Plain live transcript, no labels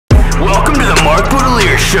Welcome to the Mark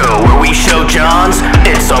Boudelier Show, where we show Johns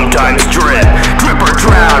and sometimes drip. Drip or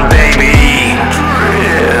drown, baby.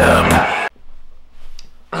 Drip.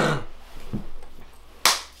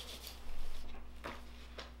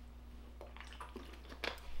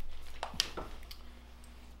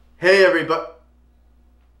 Hey everybody.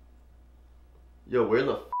 Yo, where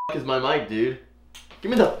the f is my mic, dude?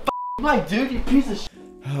 Give me the mic, dude, you piece of shit.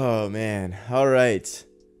 Oh man, alright.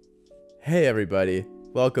 Hey everybody,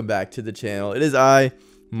 welcome back to the channel. It is I,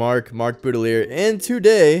 Mark Boudelier, and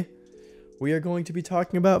today we are going to be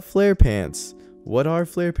talking about flare pants. What are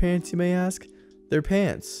flare pants, you may ask? They're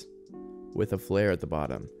pants with a flare at the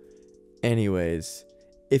bottom. Anyways,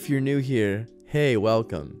 if you're new here, hey,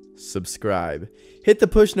 welcome. Subscribe. Hit the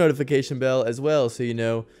push notification bell as well so you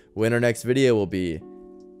know when our next video will be.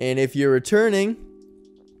 And if you're returning,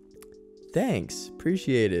 thanks.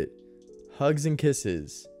 Appreciate it. Hugs and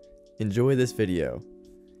kisses. Enjoy this video.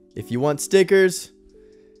 If you want stickers,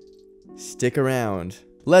 stick around.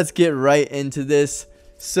 Let's get right into this.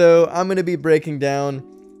 So I'm going to be breaking down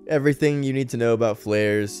everything you need to know about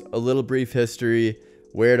flares, a little brief history,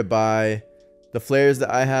 where to buy, the flares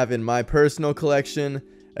that I have in my personal collection,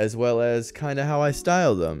 as well as kind of how I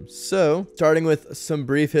style them. So starting with some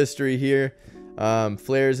brief history here,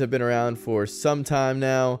 flares have been around for some time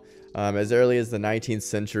now. As early as the 19th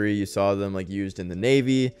century, you saw them like used in the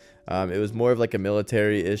Navy. It was more of like a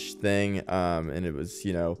military-ish thing, and it was,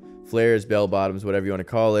 you know, flares, bell bottoms, whatever you want to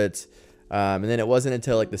call it. And then it wasn't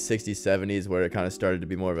until like the 60s, 70s where it kind of started to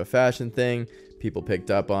be more of a fashion thing. People picked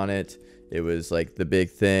up on it. It was like the big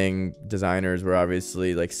thing. Designers were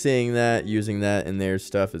obviously like seeing that, using that in their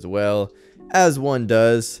stuff as well, as one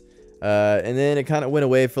does. And then it kind of went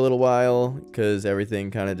away for a little while because everything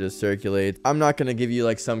kind of just circulates. I'm not going to give you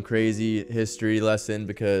like some crazy history lesson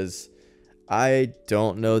because I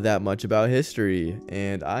don't know that much about history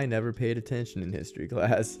and I never paid attention in history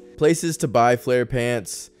class. Places to buy flare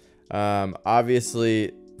pants.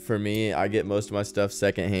 Obviously, for me, I get most of my stuff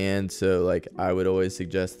secondhand, so like I would always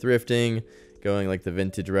suggest thrifting, going like the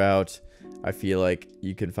vintage route. I feel like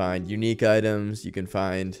you can find unique items, you can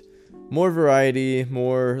find more variety,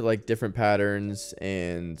 more like different patterns,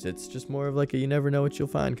 and it's just more of like a you never know what you'll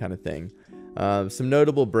find kind of thing. Some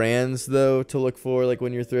notable brands though to look for like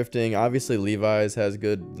when you're thrifting. Obviously Levi's has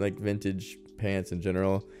good like vintage pants in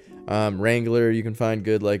general. Wrangler, you can find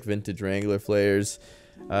good like vintage Wrangler flares,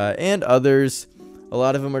 and others. A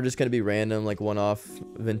lot of them are just going to be random, like one-off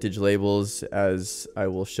vintage labels, as I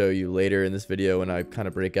will show you later in this video when I kind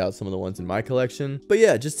of break out some of the ones in my collection. But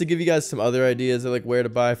yeah, just to give you guys some other ideas of like where to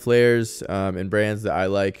buy flares and brands that I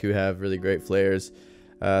like who have really great flares.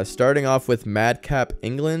 Starting off with Madcap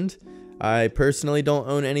England. I personally don't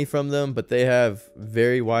own any from them, but they have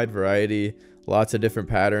very wide variety, lots of different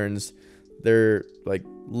patterns. They're like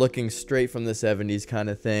looking straight from the 70s kind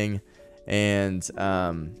of thing, and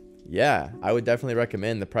yeah, I would definitely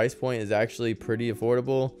recommend. The price point is actually pretty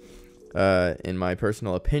affordable, in my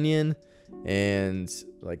personal opinion, and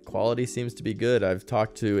like quality seems to be good. I've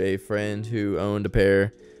talked to a friend who owned a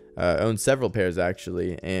pair, owned several pairs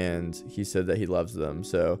actually, and he said that he loves them.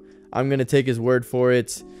 So I'm gonna take his word for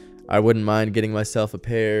it. I wouldn't mind getting myself a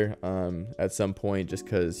pair at some point, just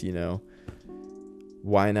cause, you know,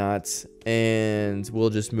 why not? And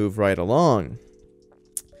we'll just move right along.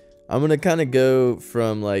 I'm gonna kind of go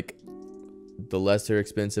from like the lesser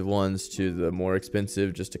expensive ones to the more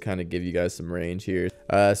expensive, just to kind of give you guys some range here.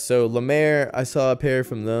 So La Mer, I saw a pair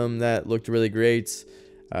from them that looked really great.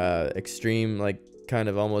 Extreme, like kind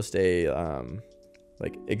of almost a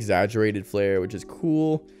like exaggerated flare, which is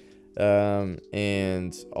cool.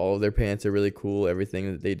 And all of their pants are really cool.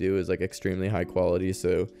 Everything that they do is like extremely high quality.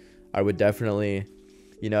 So I would definitely,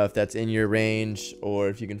 you know, if that's in your range or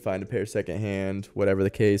if you can find a pair secondhand, whatever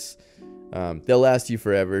the case, they'll last you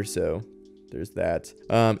forever. So there's that.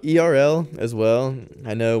 ERL as well.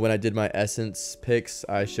 I know when I did my Essence picks,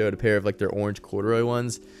 I showed a pair of like their orange corduroy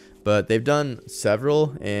ones, but they've done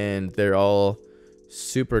several and they're all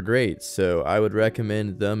super great. So I would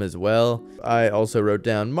recommend them as well. I also wrote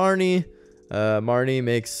down Marni. Marni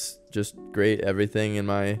makes just great everything in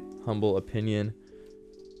my humble opinion.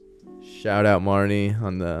 Shout out Marni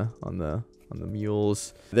on the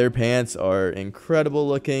mules. Their pants are incredible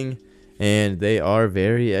looking and they are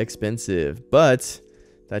very expensive, but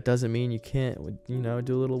that doesn't mean you can't, you know,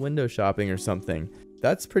 do a little window shopping or something.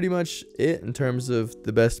 That's pretty much it in terms of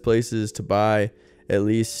the best places to buy, at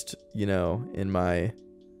least, you know, in my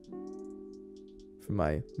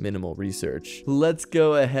minimal research. Let's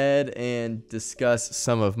go ahead and discuss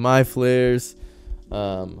some of my flares.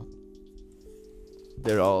 They're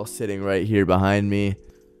all sitting right here behind me.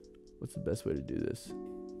 What's the best way to do this?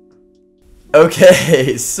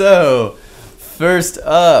 Okay, so first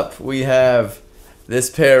up we have this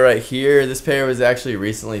pair right here. This pair was actually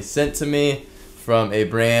recently sent to me from a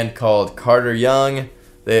brand called Carter Young.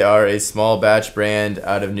 They are a small batch brand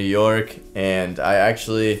out of New York, and I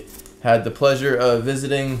actually had the pleasure of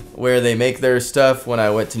visiting where they make their stuff when I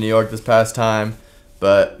went to New York this past time.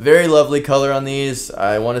 But very lovely color on these.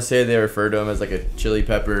 I want to say they refer to them as like a chili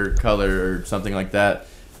pepper color or something like that.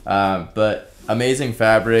 But amazing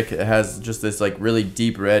fabric. It has just this like really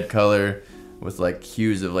deep red color with like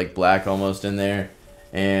hues of like black almost in there.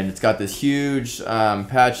 And it's got this huge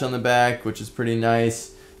patch on the back, which is pretty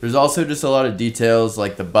nice. There's also just a lot of details,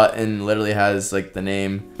 like the button literally has like the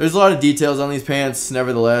name. There's a lot of details on these pants,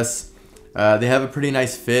 nevertheless. They have a pretty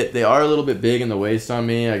nice fit. They are a little bit big in the waist on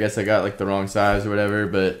me. I guess I got like the wrong size or whatever,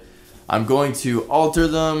 but I'm going to alter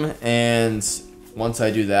them, and once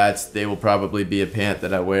I do that, they will probably be a pant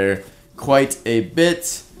that I wear quite a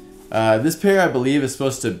bit. This pair I believe is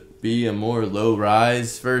supposed to be a more low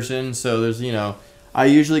rise version, so there's, you know, I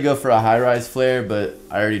usually go for a high rise flare, but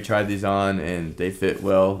I already tried these on and they fit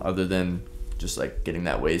well, other than just like getting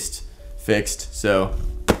that waist fixed. So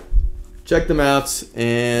check them out,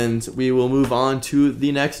 and we will move on to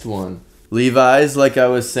the next one. Levi's, like I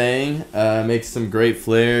was saying, makes some great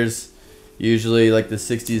flares. Usually like the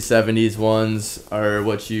 60s, 70s ones are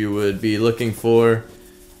what you would be looking for.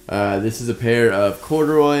 This is a pair of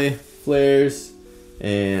corduroy flares,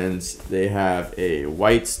 and they have a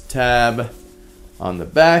white tab on the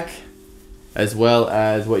back, as well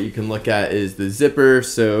as what you can look at is the zipper.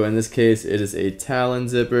 So in this case it is a Talon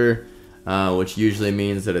zipper, which usually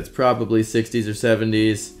means that it's probably 60s or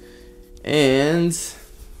 70s. And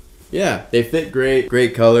yeah, they fit great.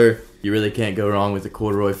 Great color. You really can't go wrong with a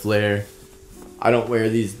corduroy flare. I don't wear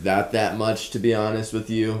these that much, to be honest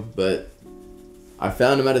with you, but I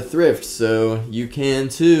found them at a thrift, so you can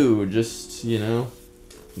too. Just, you know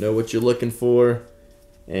what you're looking for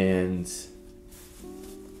and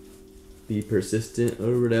be persistent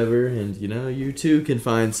or whatever, and you too can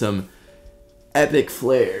find some epic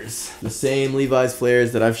flares. The same Levi's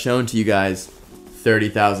flares that I've shown to you guys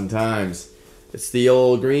 30,000 times. It's the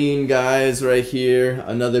old green guys right here.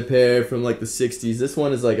 Another pair from like the 60s. This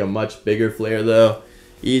one is like a much bigger flare though.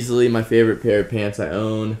 Easily my favorite pair of pants I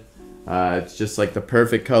own. It's just like the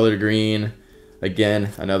perfect color green.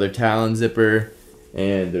 Again, another Talon zipper.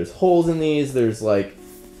 And there's holes in these. There's like,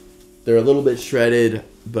 they're a little bit shredded,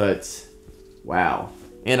 but wow.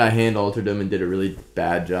 And I hand altered them and did a really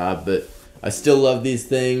bad job, but I still love these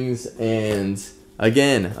things, and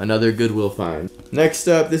again, another Goodwill find. Next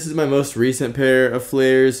up, this is my most recent pair of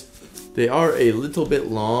flares. They are a little bit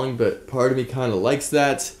long, but part of me kind of likes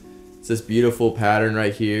that. It's this beautiful pattern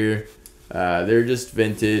right here. They're just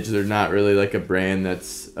vintage. They're not really like a brand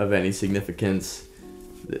that's of any significance.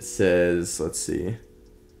 It says, let's see,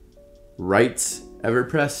 Right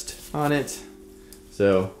Everpressed on it.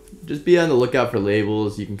 So just be on the lookout for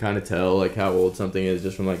labels. You can kind of tell like how old something is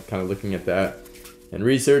just from like kind of looking at that and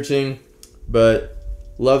researching. But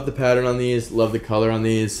love the pattern on these, love the color on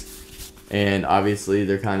these, and obviously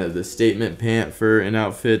they're kind of the statement pant for an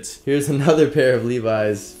outfit. Here's another pair of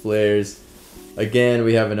Levi's flares. Again,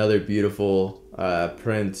 we have another beautiful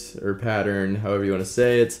print or pattern, however you want to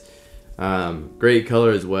say it. Great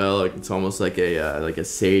color as well. Like, it's almost like a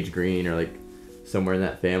sage green or like somewhere in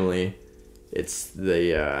that family. It's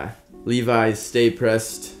the Levi's Stay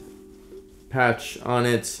Pressed patch on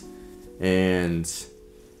it, and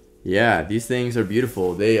yeah, these things are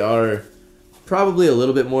beautiful. They are probably a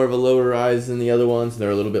little bit more of a lower rise than the other ones.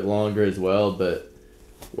 They're a little bit longer as well, but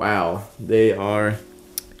wow, they are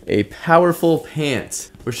a powerful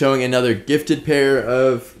pant. We're showing another gifted pair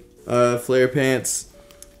of flare pants.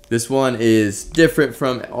 This one is different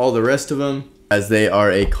from all the rest of them, as they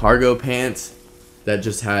are a cargo pant that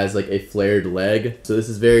just has like a flared leg. So this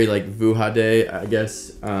is very like Vuhade, I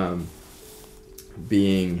guess,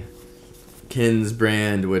 being Kin's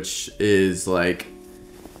brand, which is like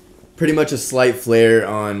pretty much a slight flare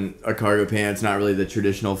on a cargo pant. It's not really the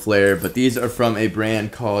traditional flare, but these are from a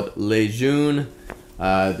brand called Jeune.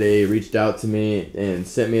 They reached out to me and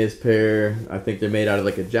sent me this pair. I think they're made out of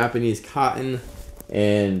like a Japanese cotton,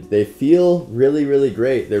 and they feel really, really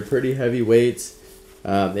great. They're pretty heavyweight.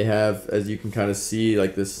 They have, as you can kind of see,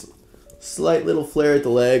 like this slight little flare at the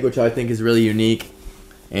leg, which I think is really unique.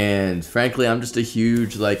 And frankly, I'm just a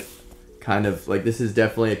huge, like, kind of, like, this is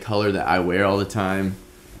definitely a color that I wear all the time.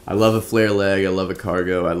 I love a flare leg. I love a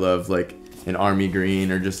cargo. I love, like, an army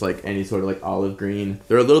green or just, like, any sort of, like, olive green.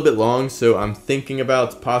 They're a little bit long, so I'm thinking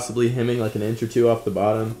about possibly hemming, like, an inch or two off the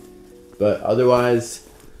bottom. But otherwise,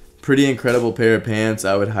 pretty incredible pair of pants.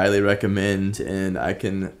 I would highly recommend, and I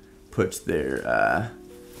can put their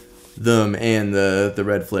them and the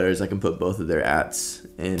red flares. I can put both of their ats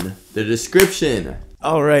in the description.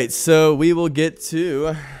 All right, so we will get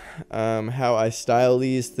to how I style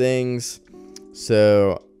these things.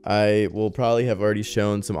 So I will probably have already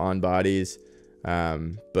shown some on bodies,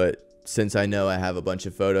 but since I know I have a bunch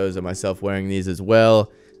of photos of myself wearing these as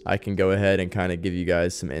well, I can go ahead and kind of give you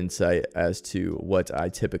guys some insight as to what I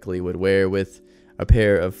typically would wear with a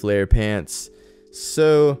pair of flare pants.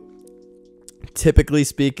 So typically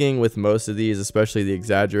speaking, with most of these, especially the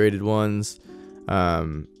exaggerated ones,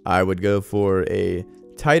 I would go for a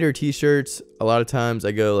tighter t-shirt. A lot of times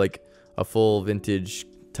I go like a full vintage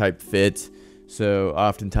type fit. So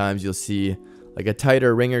oftentimes you'll see like a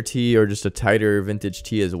tighter ringer tee or just a tighter vintage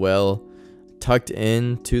tee as well, tucked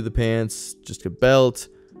into the pants, just a belt,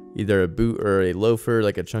 either a boot or a loafer,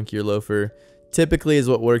 like a chunkier loafer, typically is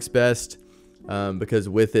what works best, because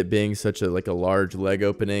with it being such a large leg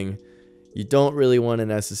opening, you don't really want to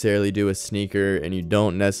necessarily do a sneaker, and you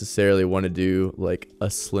don't necessarily want to do like a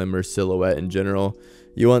slimmer silhouette in general.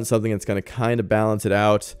 You want something that's going to kind of balance it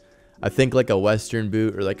out. I think like a Western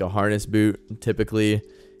boot or like a harness boot typically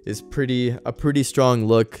is a pretty strong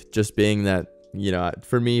look, just being that, you know,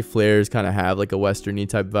 for me, flares kind of have like a Western-y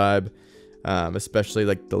type vibe, especially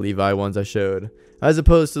like the Levi ones I showed, as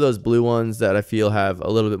opposed to those blue ones that I feel have a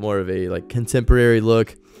little bit more of a like contemporary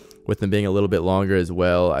look, with them being a little bit longer as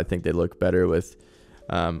well. I think they look better with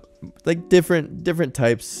like different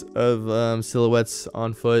types of silhouettes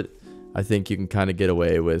on foot. I think you can kind of get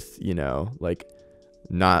away with, you know, like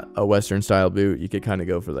not a Western style boot. You could kind of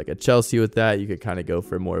go for like a Chelsea with that. You could kind of go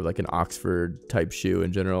for more of like an Oxford type shoe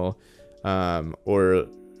in general, or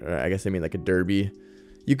I guess I mean like a derby.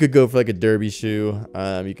 You could go for like a derby shoe.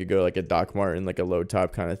 You could go like a Doc Marten, like a low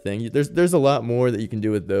top kind of thing. There's a lot more that you can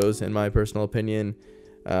do with those, in my personal opinion.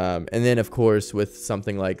 And then of course with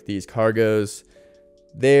something like these cargos,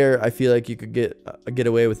 there I feel like you could get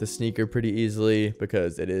away with a sneaker pretty easily,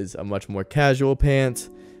 because it is a much more casual pant.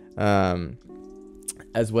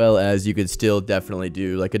 As well as you could still definitely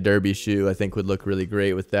do like a derby shoe. I think would look really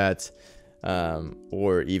great with that,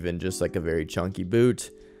 or even just like a very chunky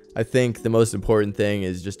boot. I think the most important thing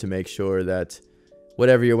is just to make sure that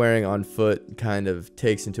whatever you're wearing on foot kind of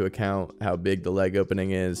takes into account how big the leg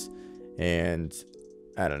opening is, and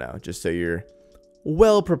I don't know, just so you're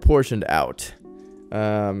well proportioned out.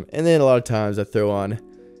 And then a lot of times I throw on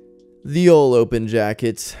the old open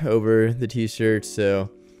jacket over the t-shirt. So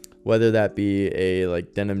whether that be a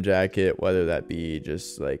like denim jacket, whether that be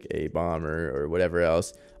just like a bomber or whatever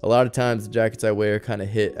else, a lot of times the jackets I wear kind of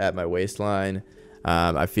hit at my waistline.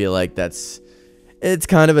 I feel like it's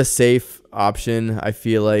kind of a safe option. I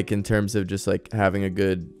feel like in terms of just like having a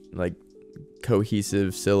good like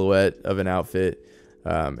cohesive silhouette of an outfit,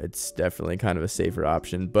 it's definitely kind of a safer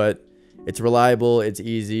option, but it's reliable, it's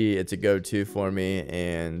easy, it's a go-to for me.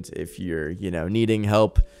 And if you're, you know, needing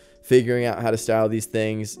help figuring out how to style these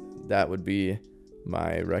things, that would be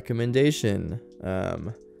my recommendation.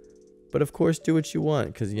 But of course, do what you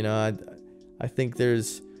want, because, you know, I think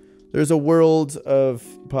there's a world of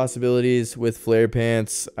possibilities with flare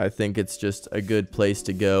pants. I think it's just a good place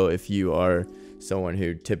to go if you are someone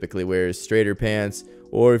who typically wears straighter pants,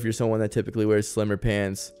 or if you're someone that typically wears slimmer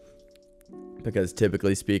pants, because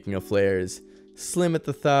typically speaking, a flare is slim at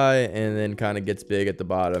the thigh and then kind of gets big at the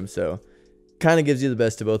bottom. So kind of gives you the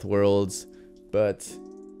best of both worlds. But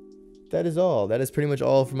that is all. That is pretty much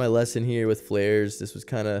all for my lesson here with flares. This was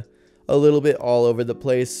kind of a little bit all over the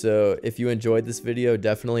place. So if you enjoyed this video,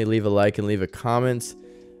 definitely leave a like and leave a comment.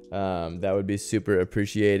 That would be super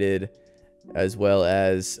appreciated. As well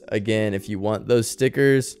as, again, if you want those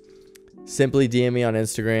stickers, simply DM me on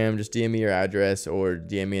Instagram. Just DM me your address, or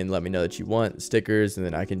DM me and let me know that you want stickers, and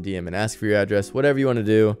then I can DM and ask for your address, whatever you want to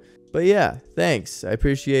do. But yeah, thanks. I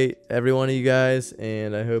appreciate every one of you guys,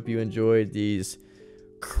 and I hope you enjoyed these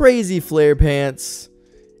crazy flare pants.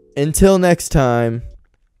 Until next time.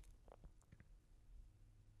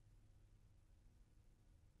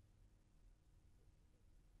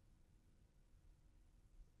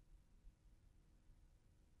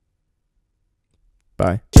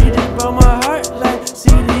 Bye. She just broke my heart like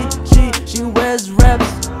CD. She wears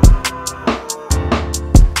reps.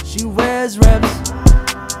 She wears reps.